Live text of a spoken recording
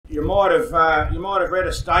You might have read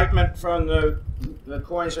a statement from the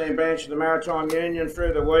Queensland branch of the Maritime Union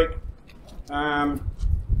through the week,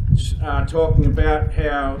 talking about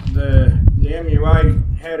how the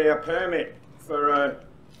MUA had our permit for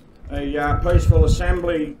a peaceful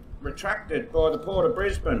assembly retracted by the Port of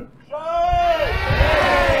Brisbane.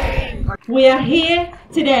 We are here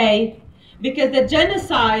today because the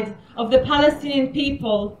genocide of the Palestinian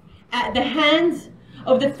people at the hands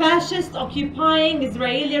of the fascist occupying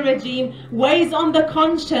Israeli regime weighs on the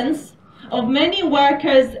conscience of many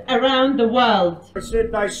workers around the world. They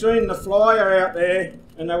said they seen the flyer out there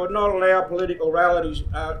and they would not allow political rallies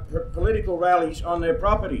on their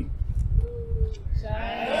property.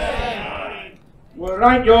 Shame. Well, it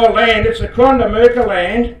ain't your land, it's the Quandamooka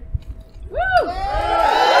land. Woo!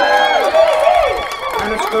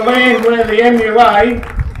 And it's the land where the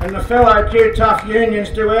MUA and the fellow Q-Tough unions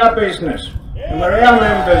do our business. And where our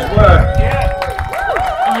members work.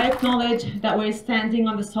 I acknowledge that we're standing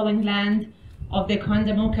on the solemn land of the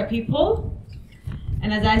Quandamooka people.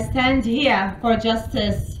 And as I stand here for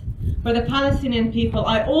justice for the Palestinian people,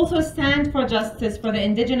 I also stand for justice for the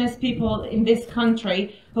indigenous people in this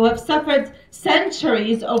country who have suffered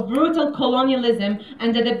centuries of brutal colonialism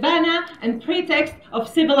under the banner and pretext of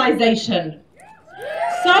civilization.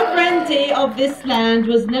 Sovereignty of this land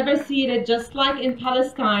was never ceded, just like in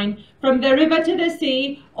Palestine, from the river to the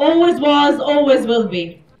sea, always was, always will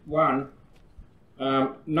be. 1.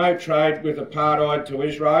 No trade with apartheid to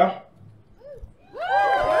Israel.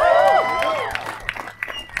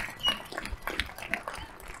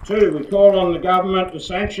 2. We call on the government to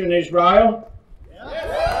sanction Israel.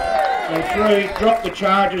 And 3. Drop the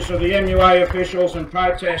charges of the MUA officials and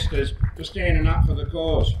protesters for standing up for the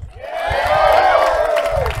cause.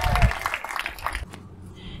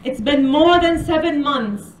 It's been more than 7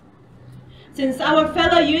 months since our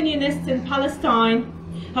fellow unionists in Palestine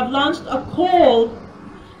have launched a call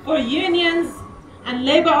for unions and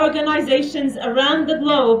labour organisations around the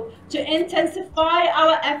globe to intensify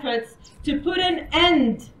our efforts to put an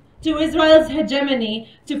end to Israel's hegemony,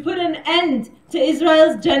 to put an end to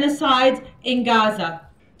Israel's genocide in Gaza.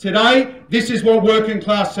 Today, this is what working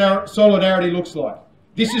class solidarity looks like.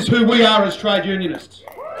 This is who we are as trade unionists.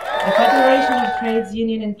 The Federation of Trades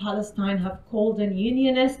Union in Palestine have called on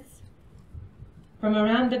unionists from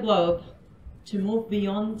around the globe to move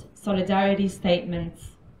beyond solidarity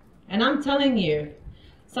statements. And I'm telling you,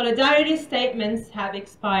 solidarity statements have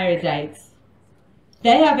expired dates.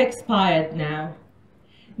 They have expired now.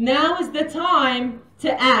 Now is the time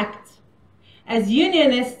to act. As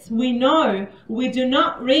unionists, we know we do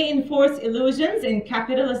not reinforce illusions in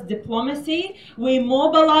capitalist diplomacy. We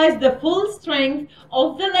mobilize the full strength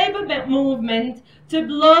of the labour movement to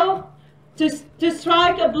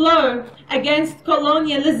strike a blow against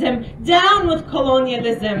colonialism. Down with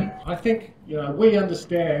colonialism. I think we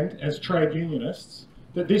understand as trade unionists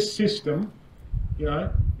that this system,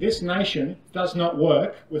 this nation does not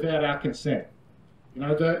work without our consent.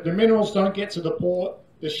 The minerals don't get to the port.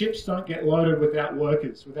 The ships don't get loaded without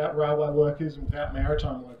workers, without railway workers and without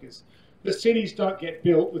maritime workers. The cities don't get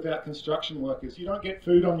built without construction workers. You don't get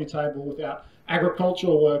food on your table without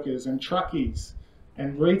agricultural workers and truckies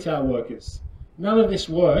and retail workers. None of this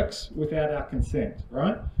works without our consent,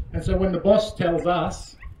 right? And so when the boss tells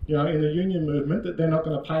us, in the union movement that they're not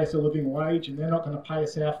going to pay us a living wage and they're not going to pay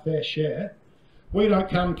us our fair share, we don't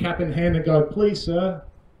come cap in hand and go, please sir,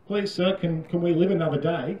 can we live another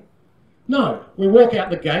day? No, we walk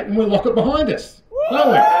out the gate and we lock it behind us,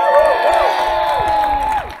 don't we?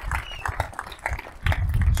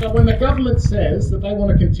 So when the government says that they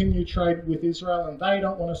want to continue trade with Israel and they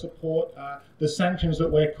don't want to support the sanctions that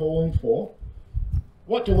we're calling for,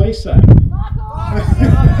 what do we say?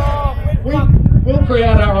 We'll create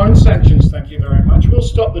our own sanctions, thank you very much. We'll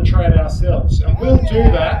stop the trade ourselves, and we'll do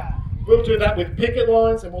that. We'll do that with picket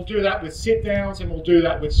lines, and we'll do that with sit-downs, and we'll do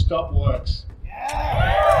that with stop works.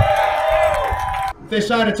 They're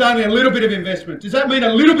saying it's only a little bit of investment. Does that mean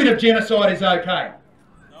a little bit of genocide is okay?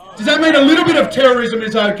 No. Does that mean a little bit of terrorism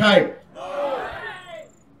is okay? No.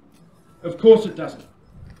 Of course it doesn't.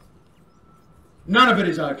 None of it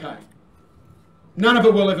is okay. None of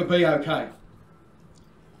it will ever be okay.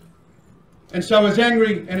 And so as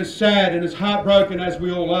angry and as sad and as heartbroken as we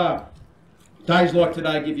all are, days like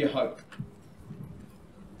today give you hope.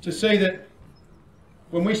 To see that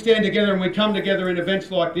when we stand together and we come together in events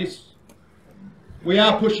like this, we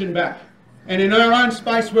are pushing back. And in our own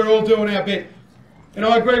space, we're all doing our bit. And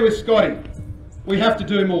I agree with Scotty. We have to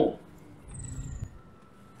do more.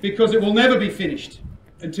 Because it will never be finished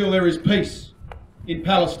until there is peace in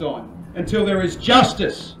Palestine. Until there is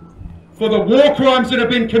justice for the war crimes that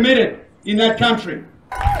have been committed in that country.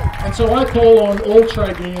 And so I call on all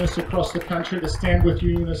trade unionists across the country to stand with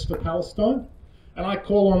Unionists for Palestine. And I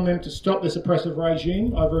call on them to stop this oppressive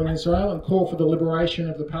regime over in Israel and call for the liberation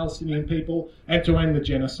of the Palestinian people and to end the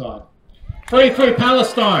genocide. Free, free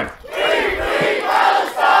Palestine! Free, free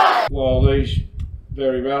Palestine! While these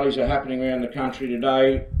very rallies are happening around the country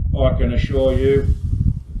today, I can assure you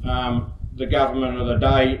the government of the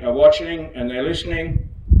day are watching and they're listening,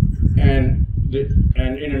 and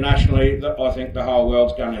internationally I think the whole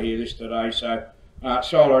world's going to hear this today, so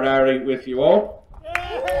solidarity with you all.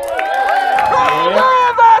 Yeah.